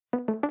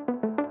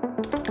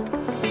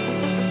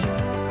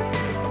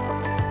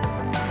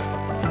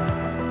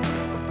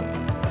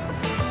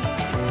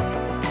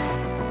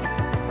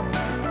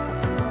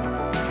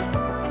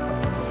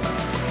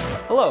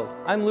Hello,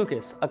 I'm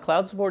Lucas, a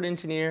cloud support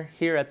engineer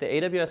here at the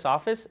AWS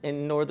office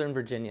in Northern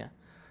Virginia.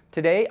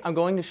 Today, I'm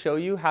going to show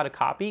you how to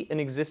copy an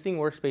existing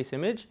workspace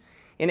image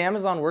in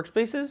Amazon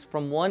WorkSpaces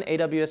from one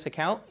AWS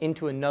account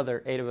into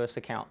another AWS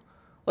account.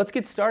 Let's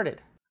get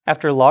started.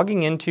 After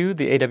logging into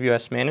the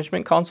AWS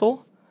Management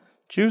Console,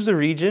 choose the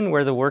region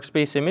where the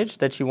workspace image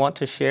that you want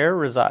to share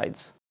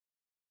resides.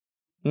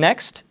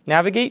 Next,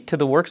 navigate to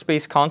the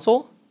Workspace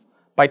console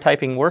by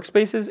typing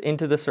Workspaces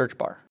into the search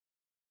bar.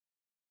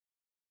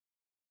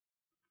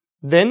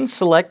 Then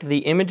select the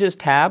Images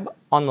tab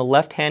on the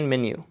left-hand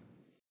menu.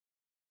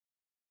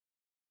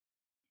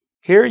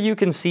 Here you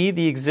can see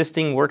the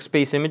existing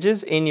workspace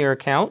images in your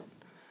account.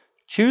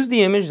 Choose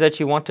the image that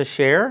you want to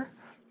share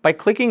by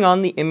clicking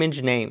on the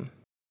image name.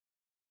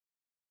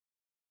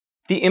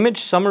 The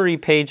image summary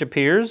page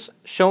appears,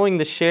 showing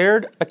the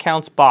Shared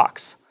Accounts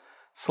box.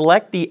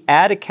 Select the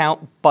Add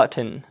Account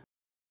button.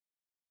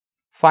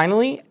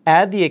 Finally,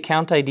 add the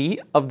account ID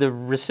of the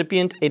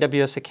recipient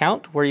AWS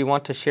account where you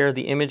want to share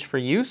the image for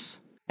use,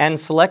 and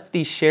select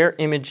the Share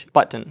Image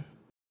button.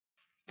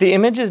 The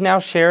image is now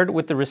shared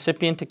with the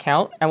recipient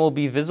account and will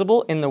be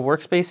visible in the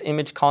Workspace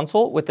Image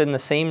console within the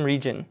same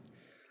region.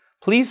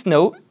 Please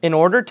note, in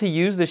order to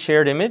use the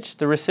shared image,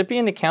 the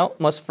recipient account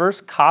must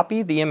first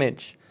copy the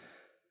image.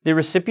 The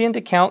recipient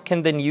account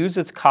can then use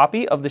its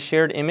copy of the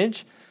shared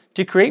image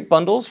to create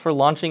bundles for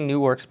launching new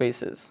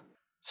workspaces.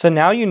 So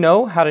now you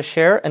know how to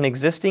share an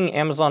existing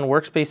Amazon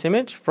Workspace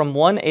image from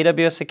one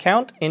AWS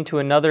account into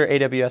another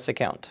AWS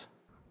account.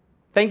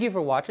 Thank you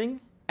for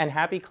watching, and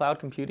happy cloud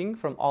computing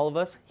from all of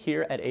us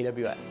here at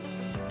AWS.